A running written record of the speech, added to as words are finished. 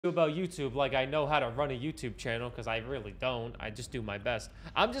about YouTube like I know how to run a YouTube channel, because I really don't. I just do my best.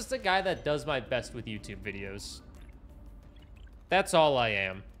 I'm just a guy that does my best with YouTube videos. That's all I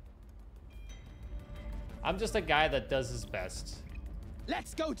am. I'm just a guy that does his best.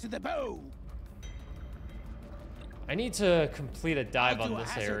 Let's go to the bow. I need to complete a dive on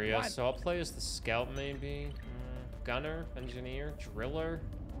this area, so I'll play as the scout maybe. Gunner, engineer, driller.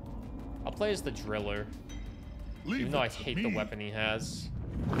 I'll play as the driller. Even though I hate the weapon he has.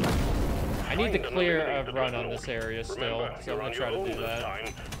 I need to clear a run on this area still, so I'm gonna try to do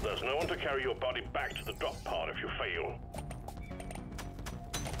that. There's no one to carry your body back to the drop pod if you fail.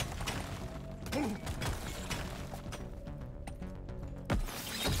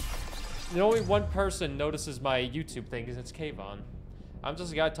 Only one person notices my YouTube thing, because it's Kayvon. I'm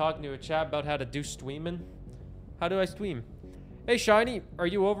just a guy talking to a chat about how to do streaming. How do I stream? Hey, Shiny, are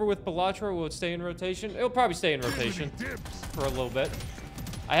you over with Balatro? Will it stay in rotation? It'll probably stay in rotation for a little bit.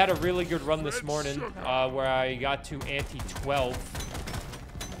 I had a really good run this morning where I got to ante 12.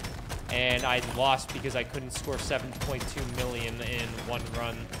 And I lost because I couldn't score 7.2 million in one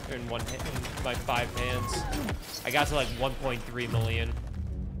run, in my 5 hands. I got to like 1.3 million.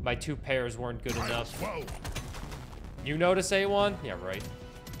 My 2 pairs weren't good enough. You notice A1? Yeah, right.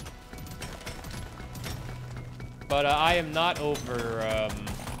 But I am not over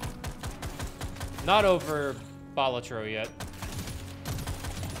Balatro yet.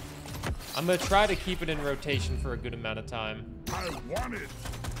 I'm gonna try to keep it in rotation for a good amount of time. I want it.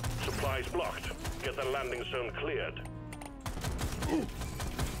 Supplies blocked. Get the landing zone cleared.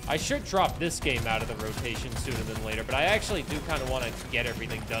 I should drop this game out of the rotation sooner than later, but I actually do kind of want to get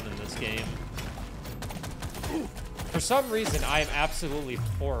everything done in this game. For some reason, I am absolutely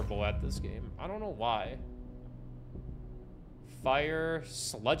horrible at this game. I don't know why. Fire,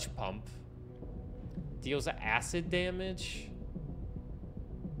 sludge pump. Deals acid damage.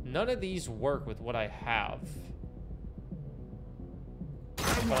 None of these work with what I have.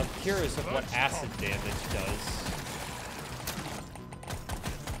 But I'm curious of what acid damage does.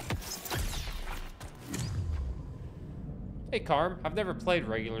 Hey, Carm. I've never played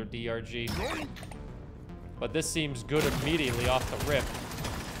regular DRG. But this seems good immediately off the rip.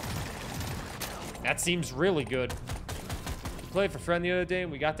 That seems really good. We played for friend the other day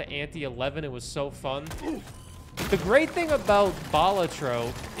and we got to ante 11. It was so fun. The great thing about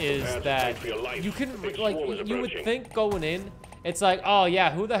Balatro is that you can, like, you would think going in, it's like, oh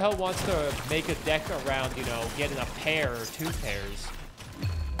yeah, who the hell wants to make a deck around, you know, getting a pair or 2 pairs?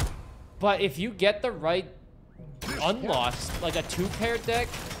 But if you get the right unlocks, like a 2-pair deck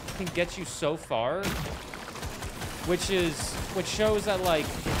can get you so far, which shows that like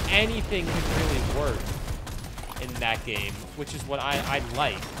anything can really work in that game, which is what I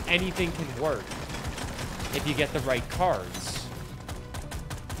like. Anything can work if you get the right cards.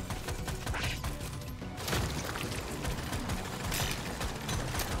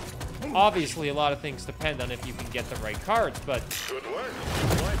 Obviously, a lot of things depend on if you can get the right cards, but good work.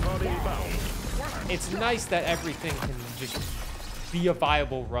 Why body bound? It's nice that everything can just be a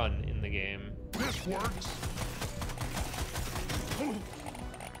viable run in the game. This works.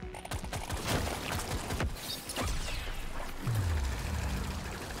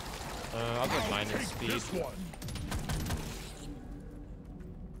 I'll get minus speed.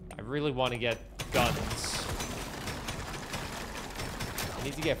 I really want to get guns. I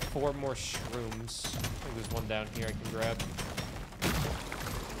need to get 4 more shrooms. I think there's one down here I can grab.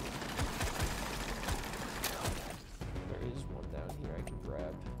 There is one down here I can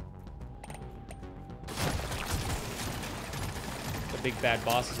grab. The big bad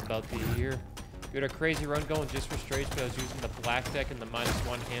boss is about to be here. We had a crazy run going just for straights, but I was using the black deck and the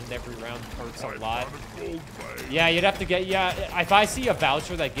 -1 hand every round hurts a lot. Yeah, you'd have to get, yeah, if I see a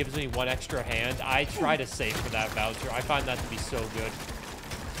voucher that gives me 1 extra hand, I try to save for that voucher. I find that to be so good.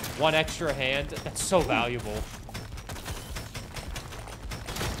 1 extra hand, that's so valuable.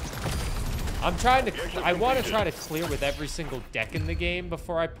 I want to try to clear with every single deck in the game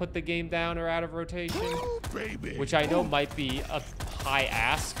before I put the game down or out of rotation, which I know might be a high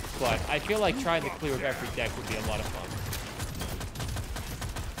ask, but I feel like trying to clear with every deck would be a lot of fun.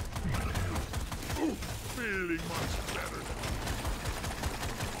 Feeling much better.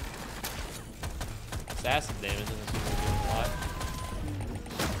 This acid damage isn't seem to do a lot.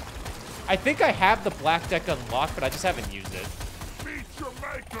 I think I have the black deck unlocked, but I just haven't used it.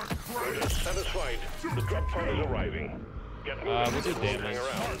 We're satisfied. The drop pod is arriving. Get we'll do damage.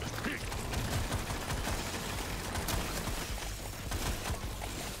 Around.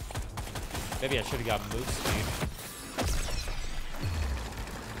 Maybe I should have got move speed.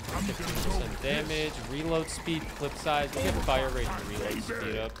 50% damage, reload speed, clip size. We get fire rate and reload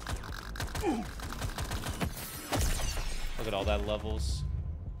speed up. Look at all that levels.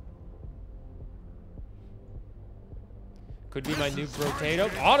 Could be my new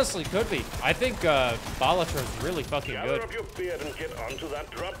potato. Honestly, could be. I think Balatro's really fucking good.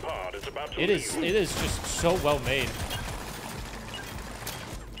 It is just so well made.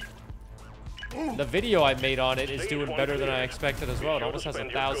 The video I made on it is doing better than I expected as well. It almost has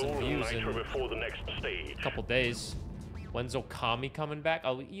 1,000 views in a couple days. When's Okami coming back?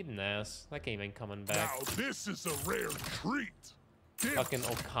 I'll eat an ass. That game ain't coming back. Now this is a rare treat. Fucking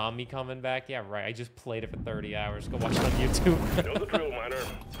Okami coming back? Yeah, right. I just played it for 30 hours. Go watch it on YouTube. Know the drill, miner.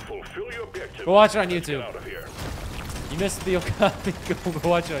 Fulfill your objective. Go watch it on YouTube. Get out of here. You missed the Okami. Go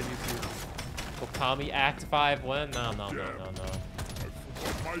watch it on YouTube. Okami Act 5 when? No.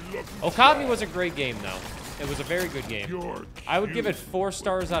 Okami was a great game, though. It was a very good game. I would give it 4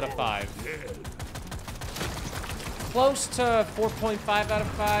 stars out of 5. Close to 4.5 out of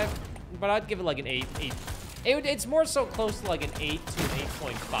 5, but I'd give it like an 8. It's more so close to like an 8 to an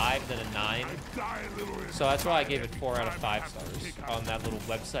 8.5 than a 9. So that's why I gave it 4 out of 5 stars on that little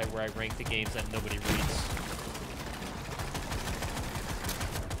website where I rank the games that nobody reads.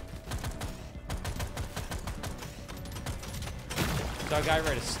 So a guy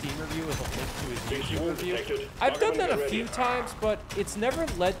write a Steam review with a link to his YouTube review. I've done that a few times, but it's never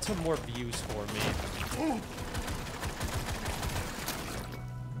led to more views for me.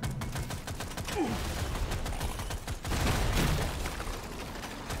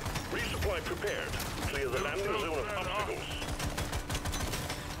 Resupply prepared. Clear the landing zone of obstacles.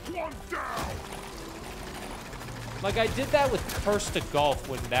 One down. Like, I did that with Curse to Golf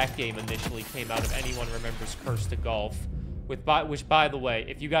when that game initially came out, if anyone remembers Curse to Golf. Which, by the way,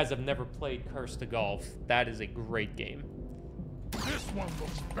 if you guys have never played Curse to Golf, that is a great game. This one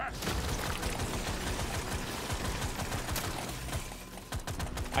looks best.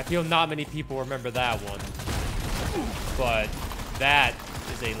 I feel not many people remember that one. But that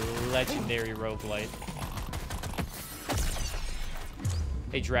is a legendary roguelite.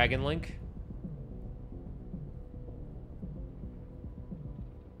 Hey, Dragon Link.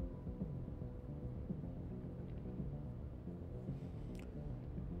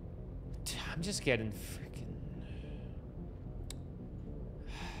 I'm just getting freaking...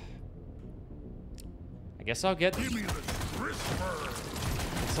 I guess I'll get... Give me the crisper.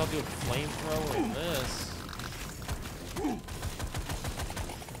 I guess I'll do a flamethrower in this.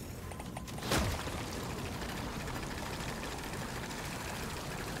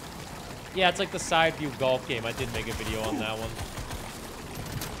 Yeah, it's like the side view golf game. I did make a video on that one.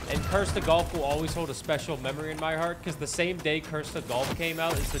 And Curse to Golf will always hold a special memory in my heart, because the same day Curse to Golf came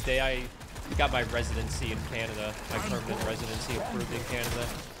out is the day I got my residency in Canada, my permanent residency approved in Canada.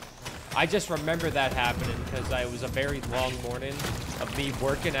 I just remember that happening because it was a very long morning of me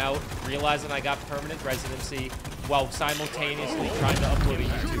working out, realizing I got permanent residency while simultaneously trying to upload a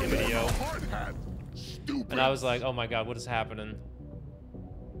YouTube video. And I was like, oh my god, what is happening?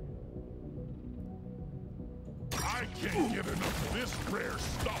 I can't get enough of this rare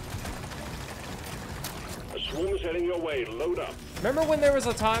stuff. A swarm is heading your way. Load up. Remember when there was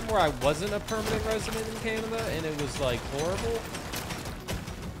a time where I wasn't a permanent resident in Canada and it was like horrible?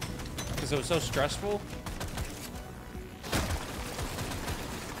 Because it was so stressful?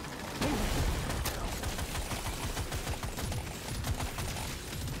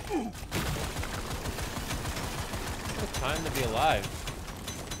 What a time to be alive.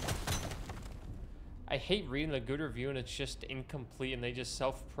 I hate reading a good review and it's just incomplete and they just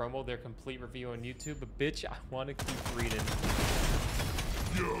self-promo their complete review on YouTube. But bitch, I want to keep reading.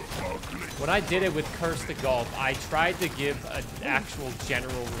 When I did it with Curse to Golf, I tried to give an actual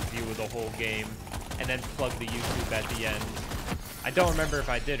general review of the whole game and then plug the YouTube at the end. I don't remember if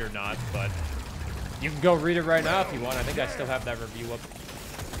I did or not, but you can go read it right now if you want. I think I still have that review up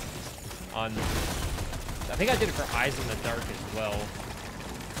on... I think I did it for Eyes in the Dark as well.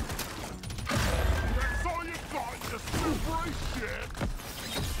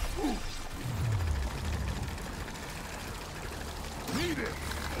 Need it.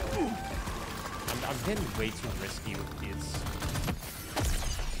 I'm getting way too risky with these.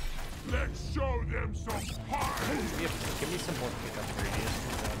 Let's show them some heart. Give me some more pickup radius.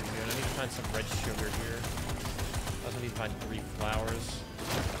 I need to find some red sugar here. I also need to find 3 flowers.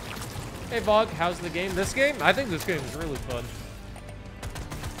 Hey Bog, how's the game? This game? I think this game is really fun.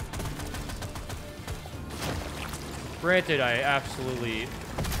 Granted, I absolutely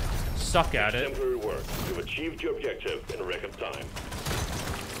suck at it. Temporary work. You've achieved your objective in record time.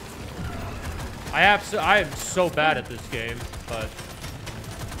 I am so bad at this game, but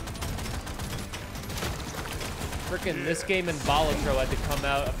Frickin' this game and Balatro had to come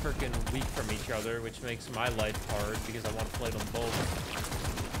out a frickin' week from each other, which makes my life hard because I want to play them both.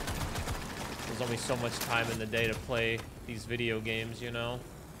 There's only so much time in the day to play these video games, you know?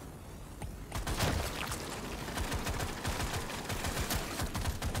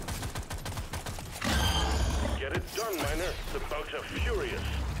 Get it done, Miner. The bugs are furious.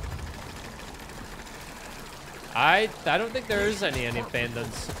 I don't think there is any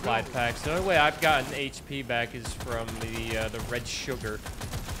abandoned supply packs. The only way I've gotten HP back is from the red sugar.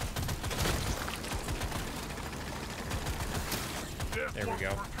 There we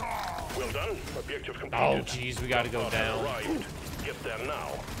go. Well done. Objective completed. Oh, jeez, we gotta go down. Get there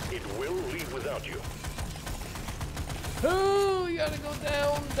now. It will leave without you. Oh, you gotta go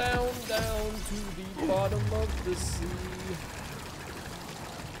down, down, down to the bottom of the sea.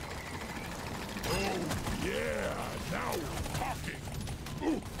 Oh, yeah. Now we're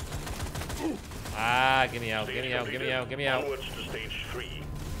talking. Ah, get me out, get me out, get me out, get me out. Onwards to stage 3.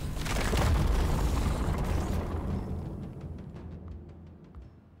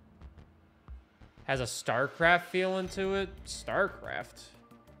 Has a StarCraft feeling to it. StarCraft.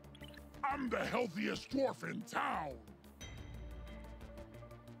 I'm the healthiest dwarf in town.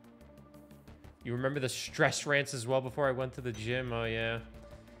 You remember the stress rants as well before I went to the gym? Oh, yeah.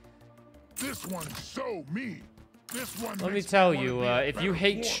 This one's so me. This one. Let me makes tell wanna you, be a if you better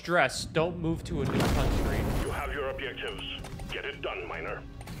hate dwarf. stress, don't move to a new country. You have your objectives. Get it done, Miner.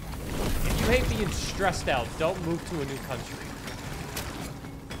 If you hate being stressed out, don't move to a new country.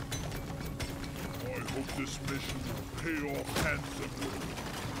 I hope this mission will pay off handsomely.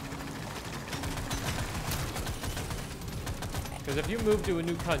 Because if you move to a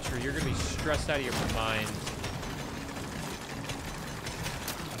new country, you're going to be stressed out of your mind.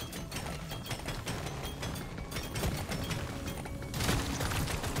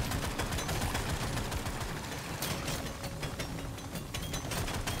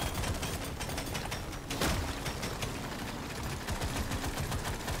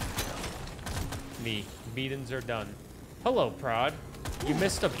 Meetings are done. Hello, Prod. You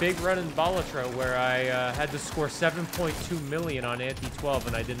missed a big run in Balatro where I had to score 7.2 million on Anti-12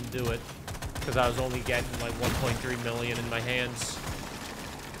 and I didn't do it because I was only getting like 1.3 million in my hands.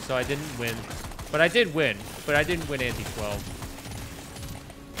 So I didn't win. But I did win. But I didn't win Anti-12.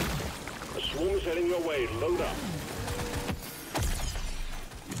 The swarm is heading your way. Load up.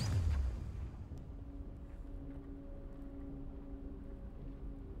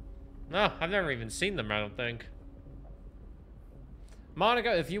 No, I've never even seen them, I don't think.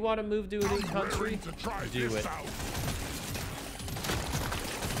 Monica, if you want to move to a new country, do it.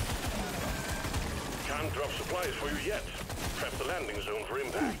 Can't drop supplies for you yet. Prep the landing zone for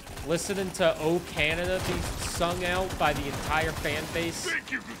impact. Listening to "Oh Canada" be sung out by the entire fan base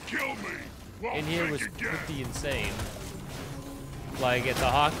Think you could kill me? Well, in here think was again. pretty insane. Like at the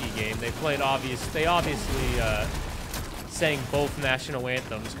hockey game, they obviously sang both national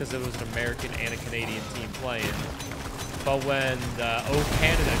anthems because it was an American and a Canadian team playing. But when the "Oh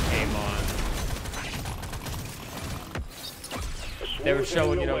Canada" came on, they were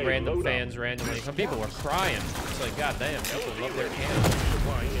showing, you know, random fans randomly. Some people were crying. It's like, goddamn, people love their Canada.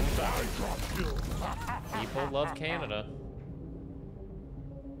 People love Canada.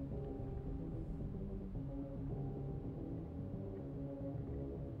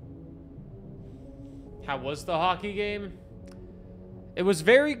 How was the hockey game? It was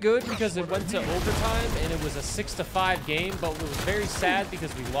very good because it went to overtime and it was a 6-5 game, but it was very sad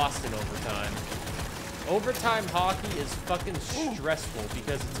because we lost in overtime. Overtime hockey is fucking stressful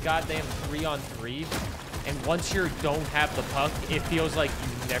because it's goddamn 3-on-3, and once you don't have the puck, it feels like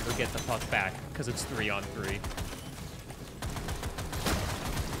you never get the puck back because it's 3-on-3.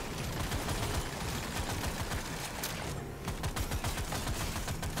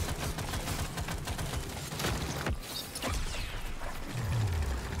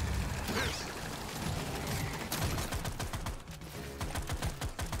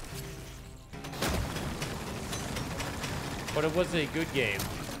 But it was a good game.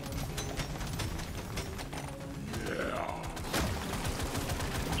 Yeah.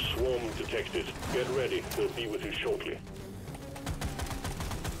 Swarm detected. Get ready. We'll be with you shortly.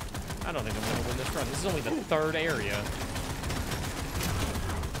 I don't think I'm gonna win this run. This is only the third area.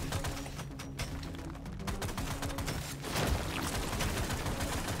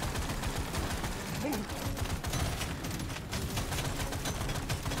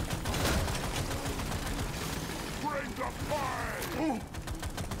 Bring the fire.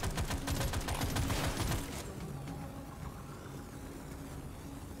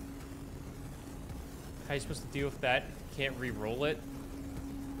 How are you supposed to deal with that? Can't re-roll it?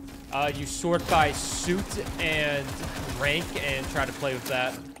 You sort by suit and rank and try to play with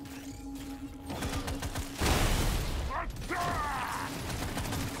that.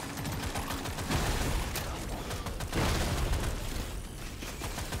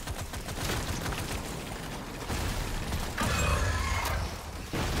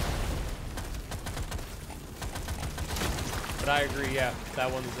 But I agree, yeah,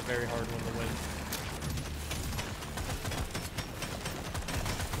 that one is a very hard one to win.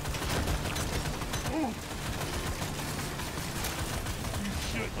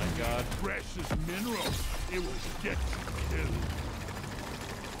 Oh my god. Precious minerals. It will get you killed.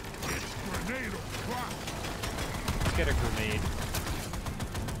 It's grenade o'clock. Let's get a grenade.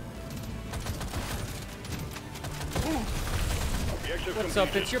 What's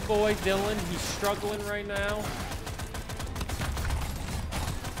up? It's your boy Dylan. He's struggling right now.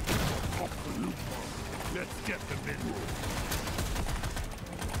 Let's get the minerals.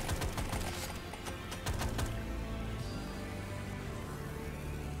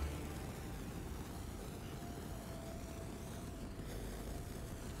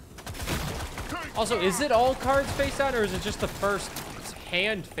 Also, is it all cards face down, or is it just the first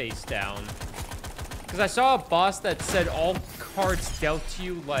hand face down? Because I saw a boss that said all cards dealt to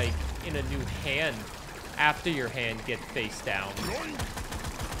you, like, in a new hand after your hand gets face down.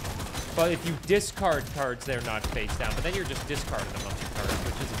 But if you discard cards, they're not face down. But then you're just discarding a bunch of cards,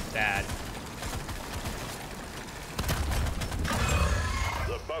 which isn't bad.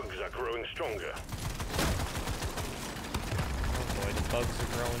 The bugs are growing stronger. Oh boy, the bugs are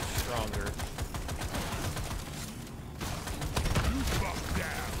growing stronger.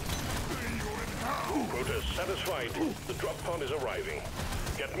 Quota satisfied. The drop pod is arriving.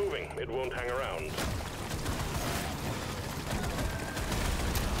 Get moving. It won't hang around.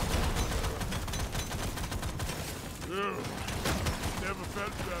 Never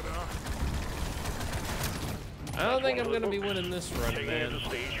felt better. I don't think I'm going to be winning this run, Taking man. it to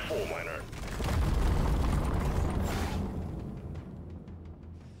stage 4, miner.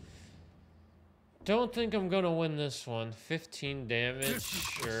 Don't think I'm going to win this one. 15 damage, This is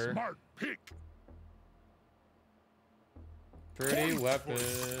sure. a smart pick. Pretty weapon.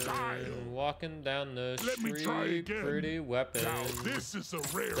 style. Walking down the Let me try street. again. Pretty weapon. Now this is a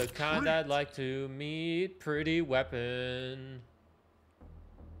rare The kind treat. I'd like to meet. Pretty weapon.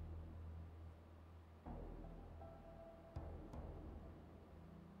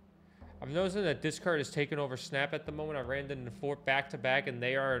 I'm noticing that discard is taking over Snap at the moment. I ran into 4 back-to-back, and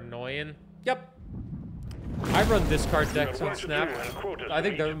they are annoying. Yep. I run discard decks on Snap. I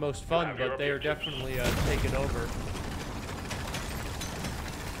think they're the most fun, but they are definitely taking over.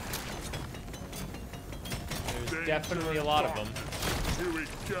 There's definitely a lot of them. Here we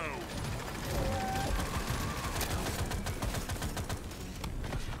go.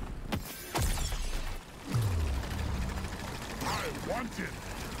 I want it.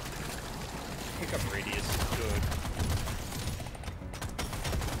 Pickup radius is good.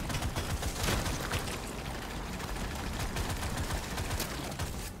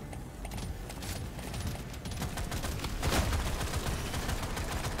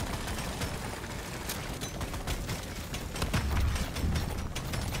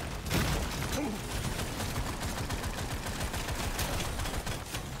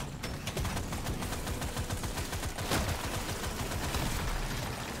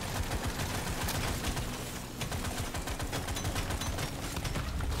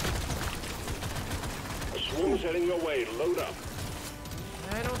 Swarm's heading your way. Load up.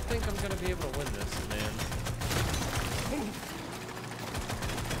 I don't think I'm gonna be able to win this, man.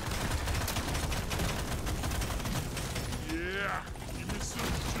 Yeah, give me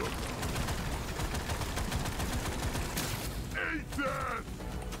some sugar. Ethan!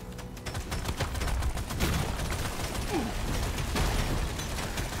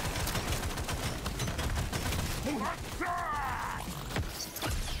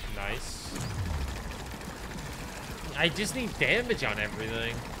 Nice. I just need damage on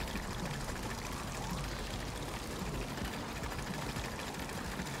everything.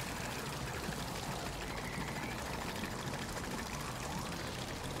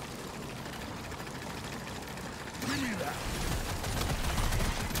 Give me that.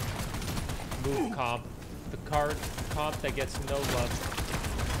 Move comp. The card comp that gets no love.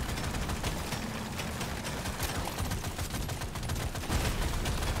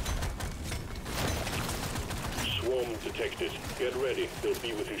 Swarm detected. Get ready. They'll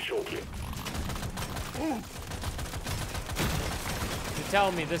be with you shortly. You're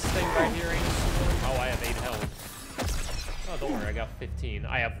telling me this thing right here ain't a swarm? Oh, I have 8 health. Oh, don't worry, I got 15.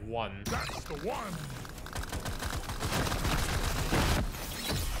 I have 1. That's the one.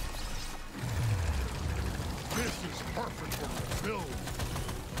 is perfect for the build.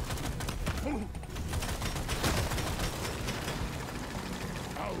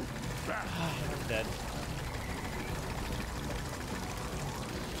 Out back. I'm dead.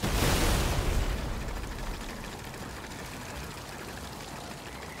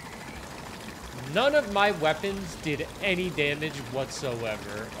 None of my weapons did any damage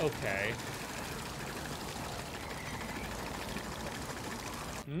whatsoever. Okay.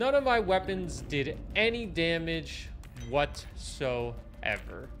 None of my weapons did any damage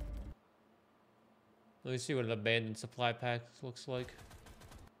whatsoever. Let me see what an abandoned supply pack looks like.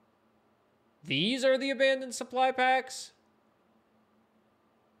 These are the abandoned supply packs?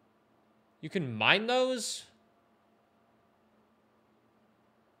 You can mine those?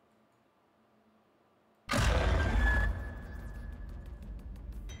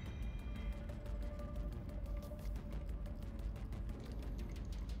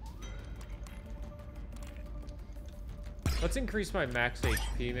 Let's increase my max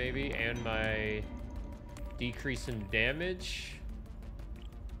HP maybe and my decrease in damage.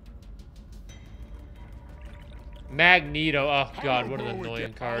 Magneto. Oh god, what an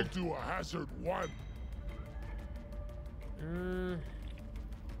annoying card. I'll do a hazard one.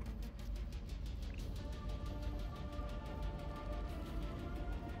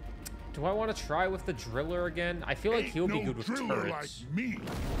 Do I want to try with the driller again? I feel like he'll be good with turrets. Like me.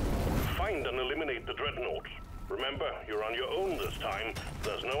 Find and eliminate the dreadnought. Remember, you're on your own this time.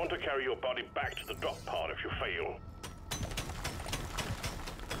 There's no one to carry your body back to the dock pod if you fail.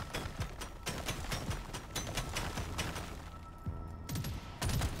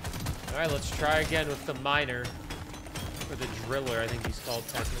 Alright, let's try again with the miner. Or the driller, I think he's called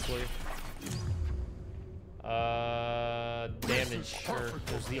technically. Damage, sure.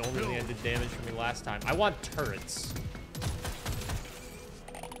 It was the only thing that did damage for me last time. I want turrets.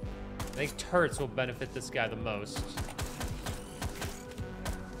 I think turrets will benefit this guy the most.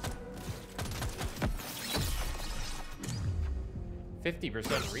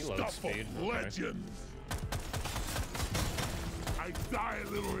 %50 reload speed. Okay. I die a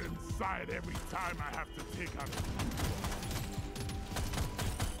little inside every time I have to take on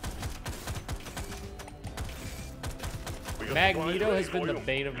it. Magneto has been the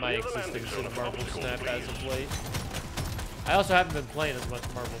bane of my existence in Marvel Snap as of late. I also haven't been playing as much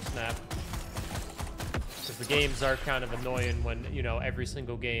Marvel Snap. Because the games are kind of annoying when, you know, every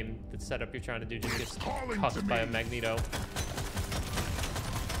single game, the setup you're trying to do just gets cucked by a Magneto.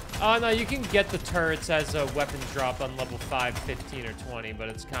 Oh, no, you can get the turrets as a weapon drop on level 5, 15, or 20, but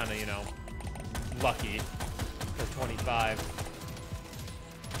it's kind of, you know, lucky for 25.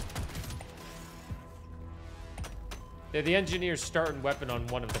 They're the engineer's starting weapon on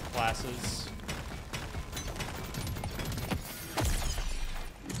one of the classes.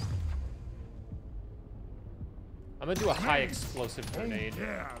 I'm gonna do a high explosive grenade.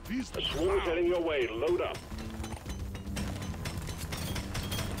 Yeah, these The swarm is heading your way. Load up.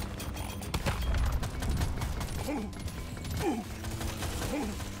 Oh,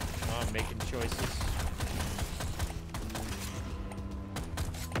 I'm making choices.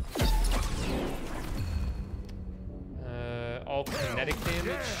 All kinetic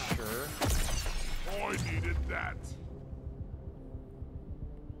damage? Sure. Oh, I needed that.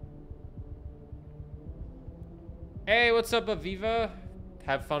 Hey, what's up, Aviva?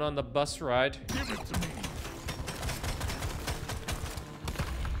 Have fun on the bus ride. Give it to me.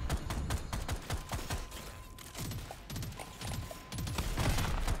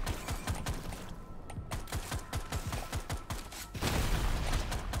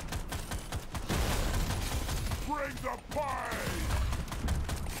 Bring the pie.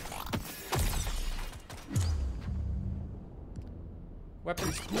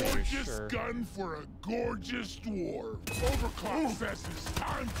 Weapons Gorgeous sure. gun for a gorgeous dwarf. Overclock says it's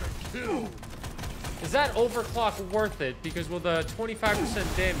time to kill. Is that overclock worth it? Because will the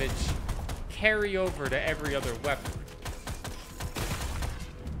 25% damage carry over to every other weapon?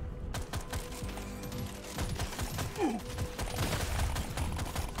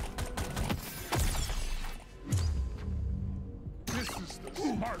 This is the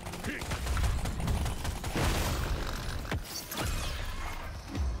smart pick.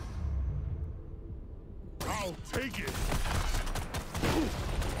 I'll take it.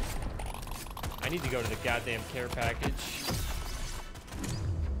 I need to go to the goddamn care package.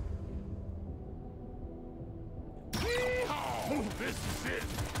 Oh, this is it.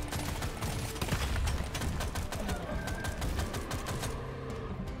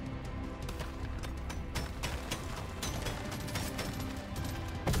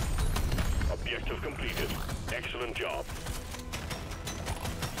 Objective completed. Excellent job.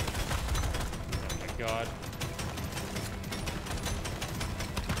 Oh my god.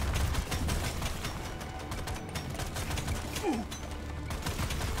 Got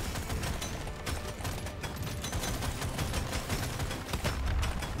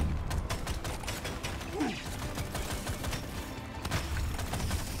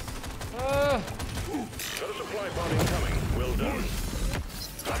a supply pod incoming. Well done.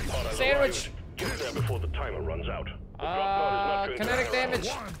 Drop pod has Sandwich. arrived. Get there before the timer runs out. The drop pod is not going to kinetic hang around. damage.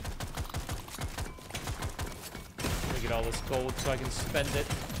 Let me get all this gold so I can spend it.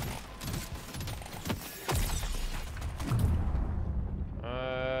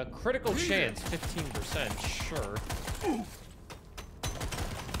 Critical chance, 15%, sure.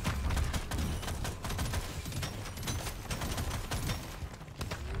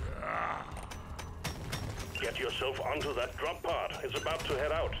 Get yourself onto that drop pod. It's about to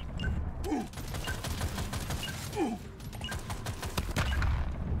head out.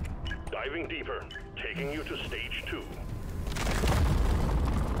 Diving deeper, taking you to stage 2.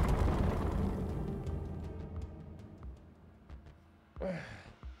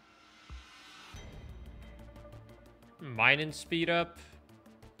 Mining speed up.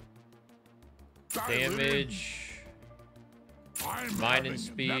 Damage. Mining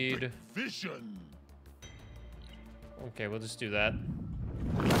speed. Vision. Okay, we'll just do that.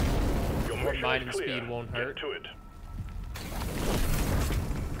 Your mission Mining is clear. speed won't Get hurt. to it.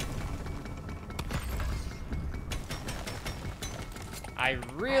 I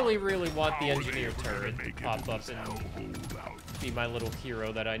really, really want the engineer turret to pop up and be my little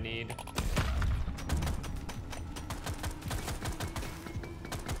hero that I need.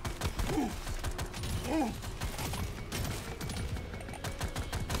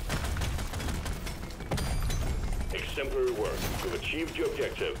 Exemplary work. You've achieved your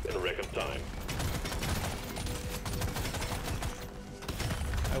objective in record time.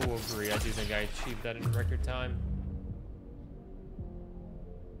 I will agree. I do think I achieved that in record time.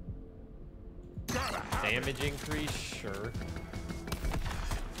 Damage increase, sure.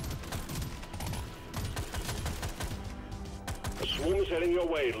 The swarm is heading your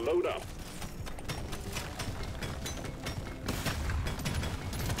way. Load up.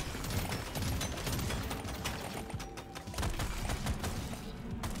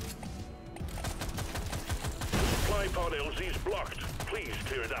 Supply pod LZ's blocked. Please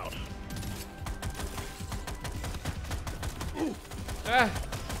clear it out. Ah!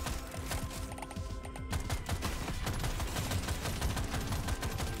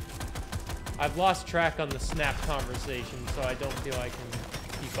 I've lost track on the snap conversation, so I don't feel I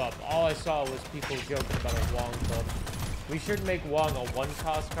can keep up. All I saw was people joking about a Wong buff. We should make Wong a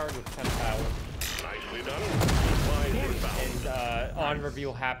 1-cost card with 10 power. Nicely done. Supplies inbound. And on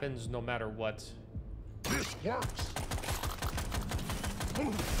reveal happens no matter what. This works.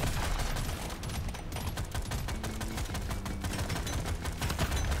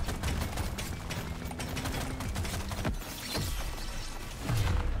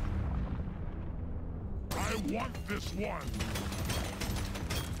 I want this one.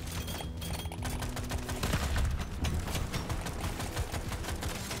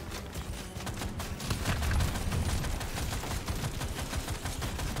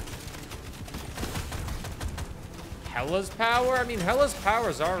 Hella's power? I mean, Hella's power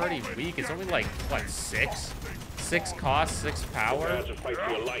is already weak. It's only like, what, 6? 6 cost, 6 power? Prepare to fight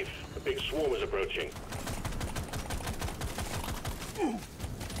for your life. A big swarm is approaching.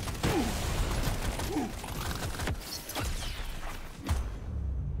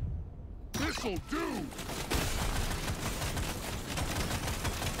 This'll do.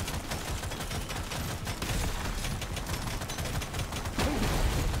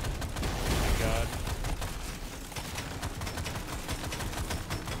 Oh my god.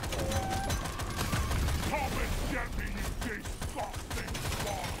 Come and get me, you disgusting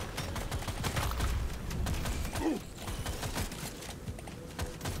slaughter.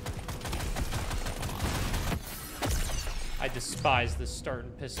 I despise this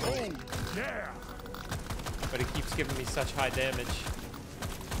starting pistol, Oh, yeah. but it keeps giving me such high damage.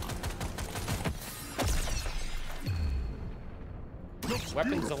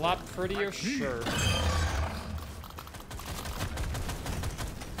 Weapon's a lot prettier, sure.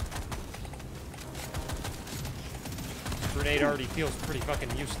 Grenade already feels pretty fucking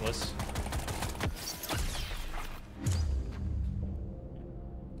useless.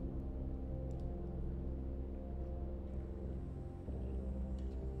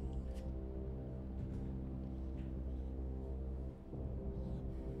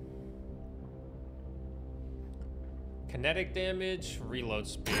 Kinetic damage, reload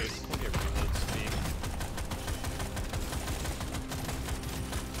speed. We'll get reload speed.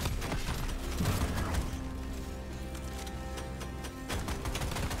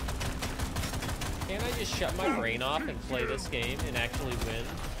 Can I just shut my brain off and play this game and actually win?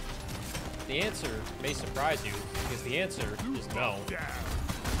 The answer may surprise you, because the answer is no.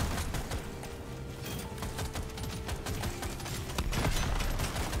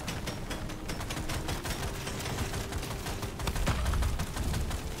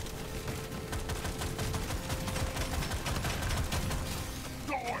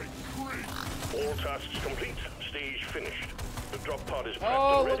 All tasks complete. Stage finished. The drop pod is prepped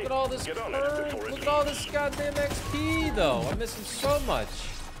Oh, and ready. look at all this Get on perk. it before it Look at all leaves. this goddamn XP, though. I'm missing so much.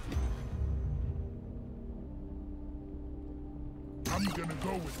 I'm gonna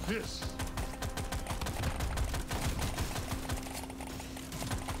go with this.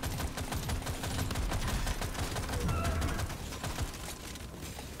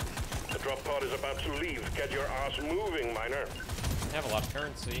 The drop pod is about to leave. Get your ass moving, miner. I have a lot of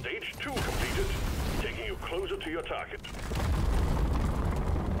currency. Stage 2 completed. Taking you closer to your target.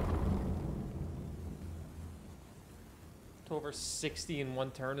 Over 60 in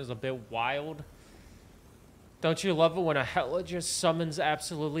one turn is a bit wild. Don't you love it when a Hela just summons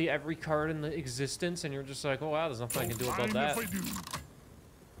absolutely every card in the existence and you're just like, oh wow, there's nothing I can do about that.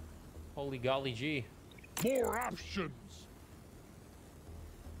 Holy golly gee. More options.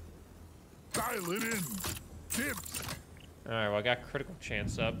 Dial it in. Tips. Alright, well I got critical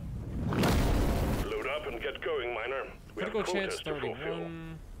chance up. Load up and get going, miner. We have Critical chance quotas to fulfill.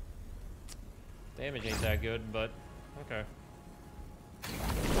 31. Damage ain't that good, but okay.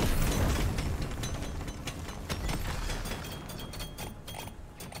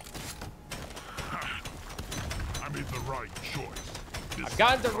 I made the right choice. I've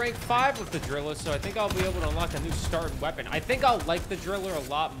gotten to rank 5 with the driller, so I think I'll be able to unlock a new starting weapon. I think I'll like the driller a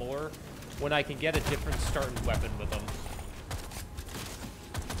lot more when I can get a different starting weapon with them.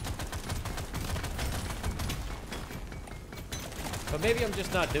 But maybe I'm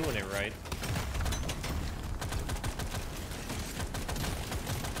just not doing it right.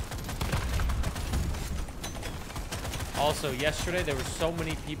 Also, yesterday there were so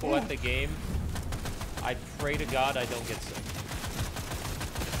many people at the game. I pray to God I don't get sick.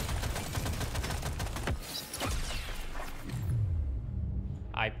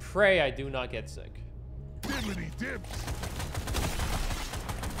 I pray I do not get sick. Dimmity dips.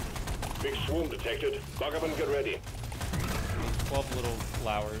 Big swarm detected. Lock up and get ready. 12 little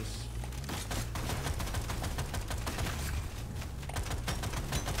flowers.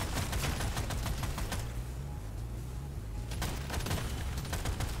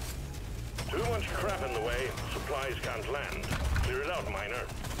 Too much crap in the way. Supplies can't land. Clear it out, miner.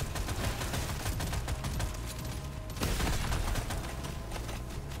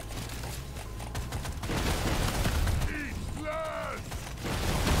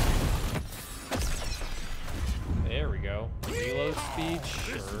 There we go. Reload speed,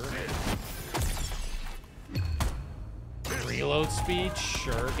 sure. Reload speed,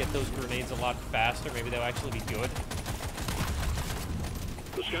 sure. Get those grenades a lot faster. Maybe they'll actually be good.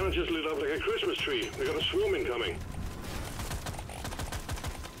 The scanner just lit up like a Christmas tree. We got a swarm incoming.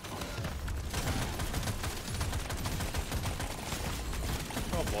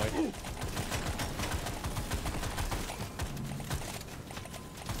 Oh boy.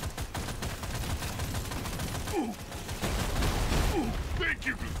 Think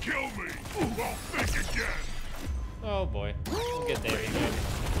you can kill me? Well, think again. Oh boy. We'll get there again.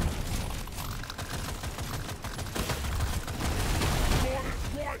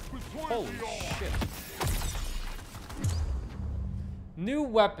 Holy shit. New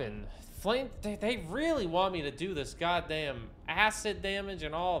weapon. Flame. They really want me to do this goddamn acid damage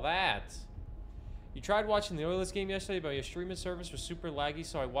and all that. You tried watching the Oilers game yesterday, but your streaming service was super laggy,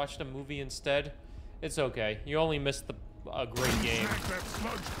 so I watched a movie instead. It's okay. You only missed a great game.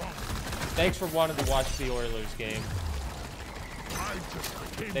 Thanks for wanting to watch the Oilers game.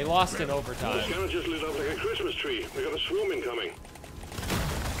 They lost in overtime. The scanner just lit up like a Christmas tree. We got a swarm incoming.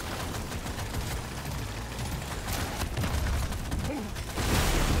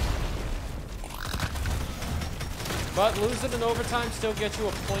 But losing in overtime still gets you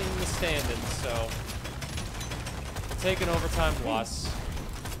a point in the standings, so take an overtime loss.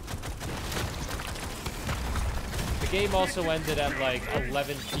 The game also ended at like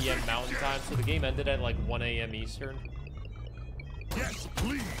 11 p.m. Mountain Time, so the game ended at like 1 a.m. Eastern. Yes,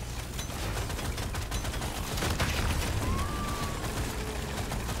 please.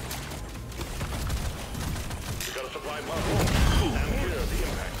 We got a supply module. And clear the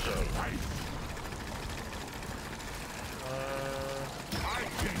impact zone. I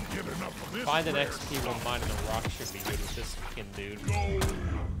can't get enough of this. Find an XP while mining the rock should be good with this fucking dude.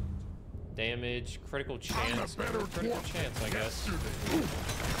 Damage, critical chance. Critical chance, I guess.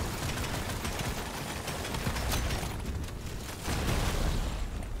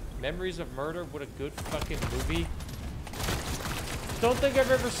 Memories of Murder, what a good fucking movie. Don't think I've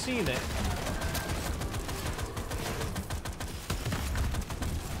ever seen it.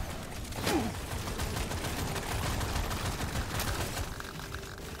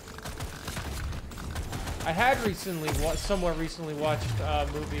 I had recently, somewhere recently watched a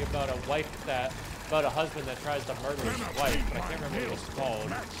movie about a husband that tries to murder his wife, but I can't remember what it was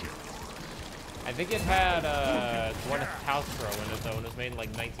called. I think it had Gwyneth Paltrow in it though, and it was made in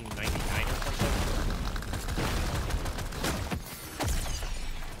like 1999 or something.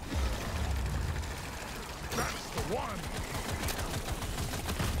 That's the one.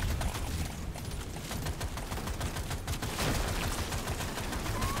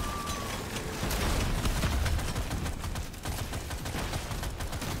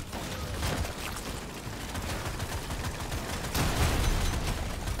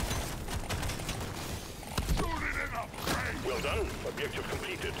 Objective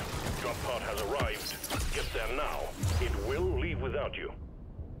completed. Drop pod has arrived. Get there now. It will leave without you.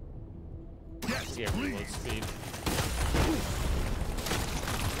 Yes, yeah, reload speed.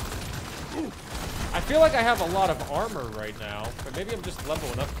 I feel like I have a lot of armor right now, but maybe I'm just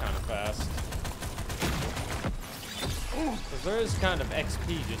leveling up kind of fast. Because there is kind of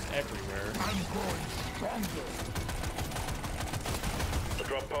XP just everywhere. I'm growing stronger. The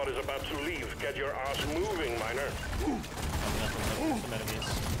drop pod is about to leave. Get your ass moving, miner. Some enemies.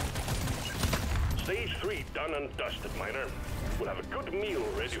 Stage 3 done and dusted, miner. We'll have a good meal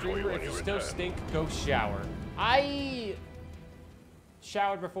ready for you when If you you return. still stink, go shower. I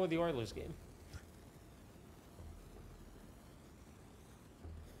showered before the Oilers game.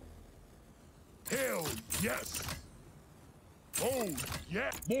 Hell yes. Oh,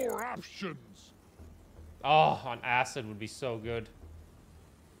 yeah, more options. Oh, on acid would be so good.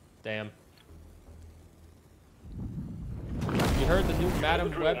 Damn. You heard the new Madam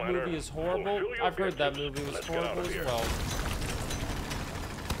Web movie is horrible? I've heard that movie was horrible as well.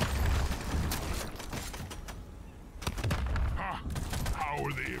 How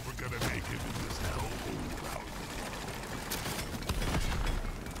are they ever gonna make it in this hellhole out?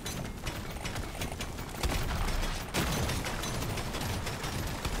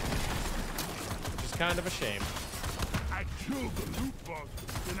 It's kind of a shame. I killed the loot bug,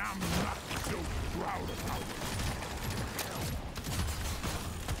 and I'm not so proud about it.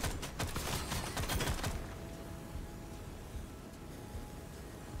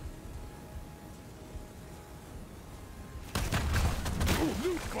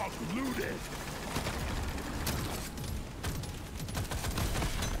 Loot bug looted.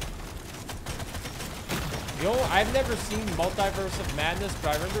 Yo, I've never seen Multiverse of Madness, but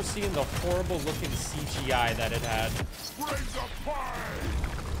I remember seeing the horrible looking CGI that it had. Raise a pie!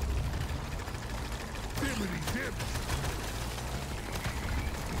 Dimmity dips!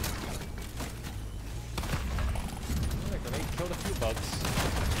 Oh, that grenade killed a few bugs.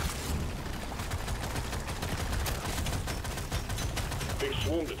 Big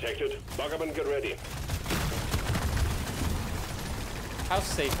swarm detected. Buggerman, get ready. How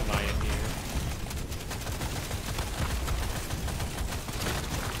safe am I in here?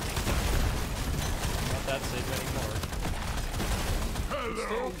 Not that safe anymore. It's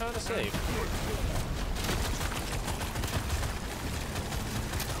still kind of safe.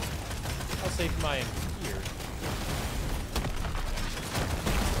 How safe am I in here?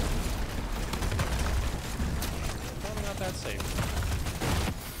 Probably not that safe.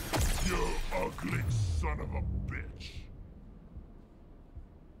 You ugly son of a bitch.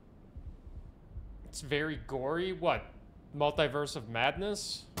 It's very gory. What? Multiverse of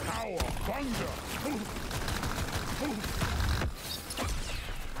Madness? Cowabunga!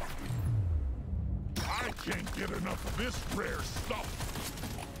 I can't get enough of this rare stuff.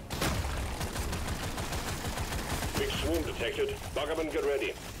 Big swarm detected. Buggerman, get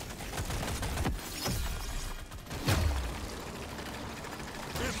ready.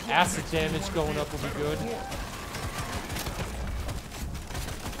 Acid damage going up will be good.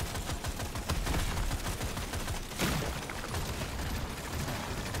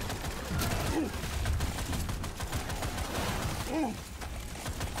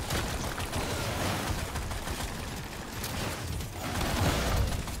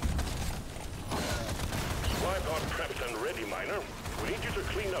 Supply pod prepped and ready, miner. We need you to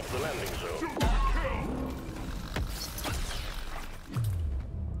clean up the landing zone.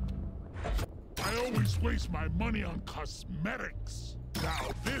 I always waste my money on cosmetics.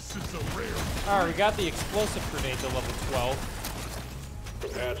 Now this is a rare. Alright, we got the explosive grenade to level 12.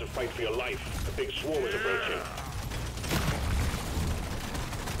 Prepare to fight for your life. The big swarm is approaching.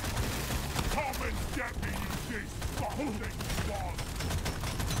 Come and get me, you disgusting bug.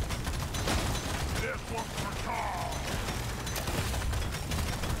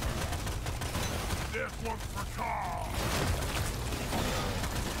 one for Carl.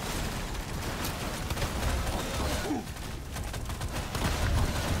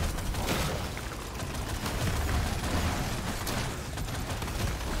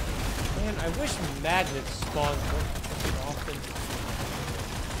 Man, I wish magnets spawned more often.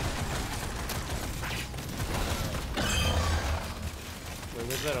 Wait,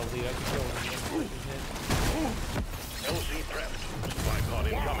 where's that elite? I can kill him. LZ prepped. Spy pod I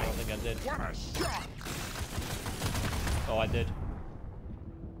incoming. don't think I did. What a shot! Oh, I did.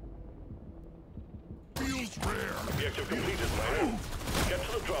 Feels rare. Objective completed, Miner. Get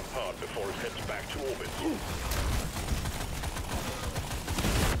to the drop pod before it heads back to orbit.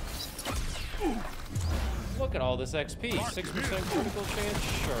 Look at all this XP. 6% critical chance?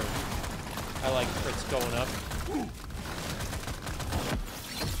 Sure. I like crits going up.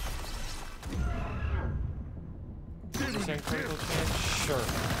 Critical chance? Sure.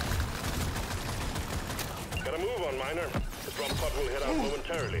 Gotta move on, Miner. The drop pod will head out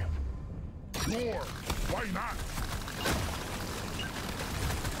momentarily. Sure. Why not?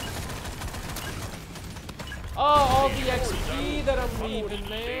 Oh, all the XP that I'm leaving,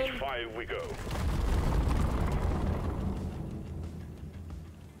 man. Stage 5 we go.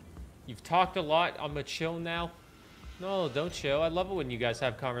 You've talked a lot. I'm gonna chill now. No, don't chill. I love it when you guys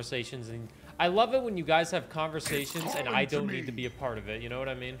have conversations, and I love it when you guys have conversations and I don't need to be a part of it. You know what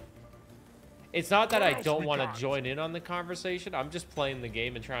I mean? It's not that I don't want to join in on the conversation. I'm just playing the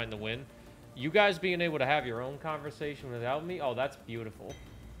game and trying to win. You guys being able to have your own conversation without me, oh, that's beautiful.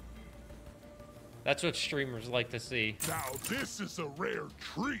 That's what streamers like to see. Now this is a rare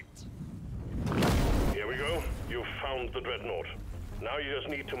treat. Here we go. You've found the dreadnought. Now you just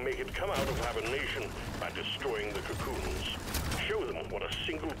need to make it come out of hibernation by destroying the cocoons. Show them what a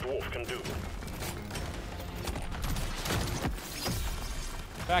single dwarf can do.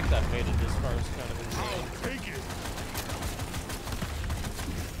 The fact that I made it this far is kind of insane. I'll take it.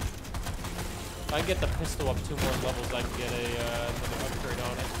 If I can get the pistol up 2 more levels, I can get another upgrade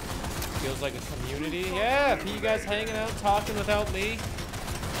on it. Feels like a community. Yeah, for you guys hanging out, talking without me.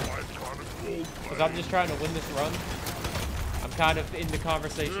 Because I'm just trying to win this run. I'm kind of in the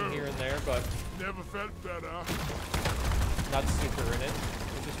conversation here and there, but Never felt better. not super in it,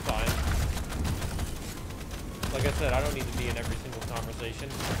 which is fine. Like I said, I don't need to be in every single conversation.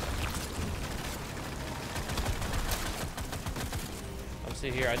 I'm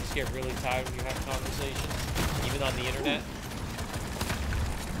sitting here, I just get really tired when you have conversations, even on the internet.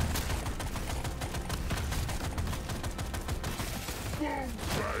 Boom,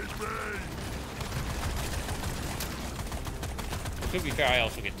 baby. To be fair, I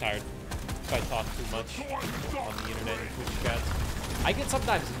also get tired if I talk too much on the internet and Twitch chats. I get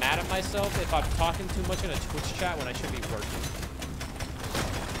sometimes mad at myself if I'm talking too much in a Twitch chat when I should be working.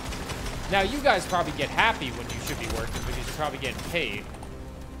 Now, you guys probably get happy when you should be working because you're probably getting paid.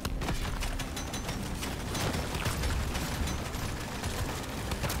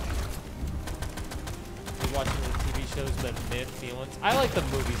 You watching the TV shows than mid feelings? I like the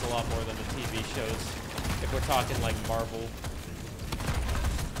movies a lot more than the TV shows, if we're talking like Marvel.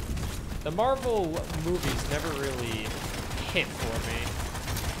 The Marvel movies never really hit for me.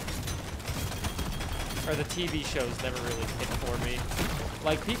 Or the TV shows never really hit for me.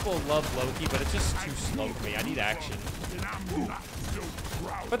 Like, people love Loki, but it's just too slow for me. I need action.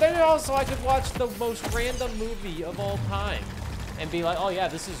 But then also, I could watch the most random movie of all time and be like, oh yeah,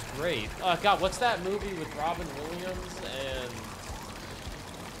 this is great. God, what's that movie with Robin Williams and...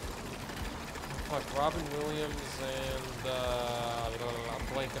 Fuck, Robin Williams and, I'm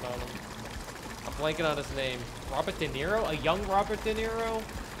blanking on him. I'm blanking on his name. Robert De Niro? A young Robert De Niro?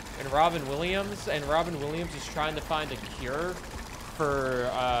 And Robin Williams. And Robin Williams is trying to find a cure for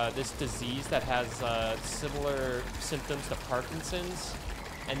this disease that has similar symptoms to Parkinson's.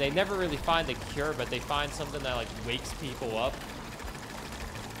 And they never really find a cure, but they find something that, like, wakes people up.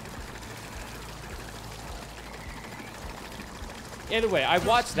 Either way, I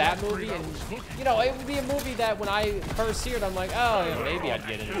watched that movie, and, you know, it would be a movie that when I first see it, I'm like, oh, yeah, maybe I'd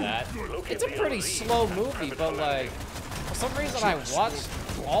get into that. It's a pretty slow movie, but, like, for some reason I watched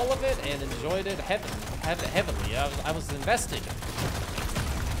all of it and enjoyed it heavily. I was invested.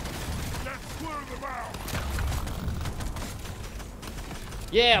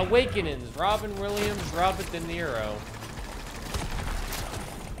 Yeah, Awakenings, Robin Williams, Robert De Niro.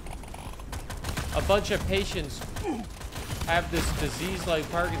 A bunch of patients have this disease like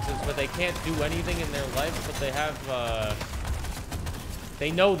Parkinson's, but they can't do anything in their life, but they have,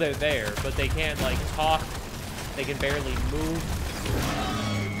 they know they're there, but they can't, like, talk. They can barely move.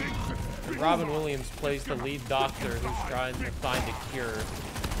 And Robin Williams plays the lead doctor who's trying to find a cure.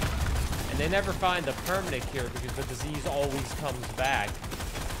 And they never find a permanent cure because the disease always comes back.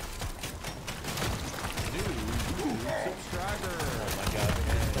 New subscriber. Oh my god, they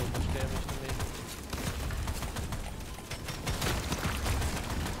did so much damage to me.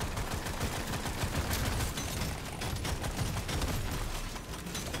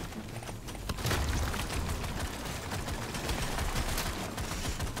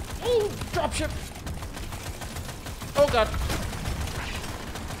 Oh, dropship! Oh god.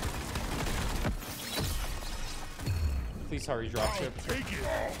 Please hurry, dropship. Take it.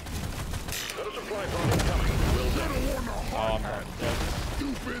 Got a supply drop incoming. Well done. Oh, I'm not dead.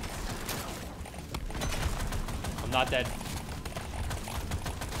 Stupid. I'm not dead.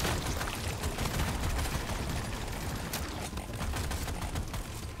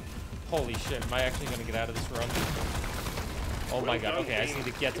 Holy shit, am I actually gonna get out of this run? Oh my god, okay, I just need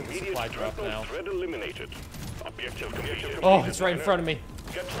to get to the supply drop now. Threat eliminated. Objective completed. Oh, it's right in front of me.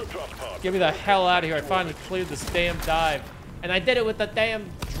 Get to the drop pod. Get me the hell out of here. I finally cleared this damn dive. And I did it with the damn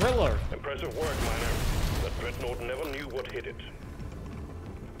driller. Impressive work, miner. The dreadnought never knew what hit it.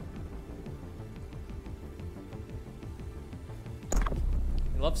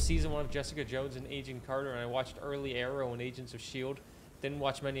 I loved season 1 of Jessica Jones and Agent Carter, and I watched early Arrow and Agents of S.H.I.E.L.D. Didn't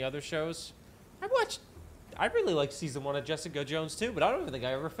watch many other shows. I really liked season 1 of Jessica Jones too, but I don't even think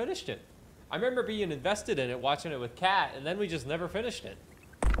I ever finished it. I remember being invested in it, watching it with Kat, and then we just never finished it.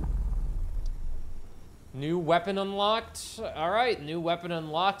 New weapon unlocked. Alright, new weapon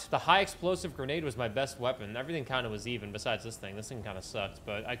unlocked. The high explosive grenade was my best weapon. Everything kind of was even, besides this thing. This thing kind of sucked,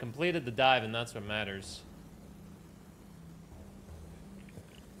 but I completed the dive, and that's what matters.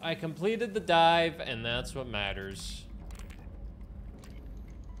 I completed the dive, and that's what matters.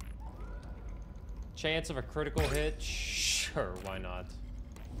 Chance of a critical hit? Sure, why not?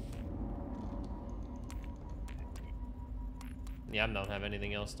 Yeah, I don't have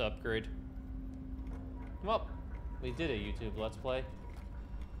anything else to upgrade. Well, we did a YouTube Let's Play.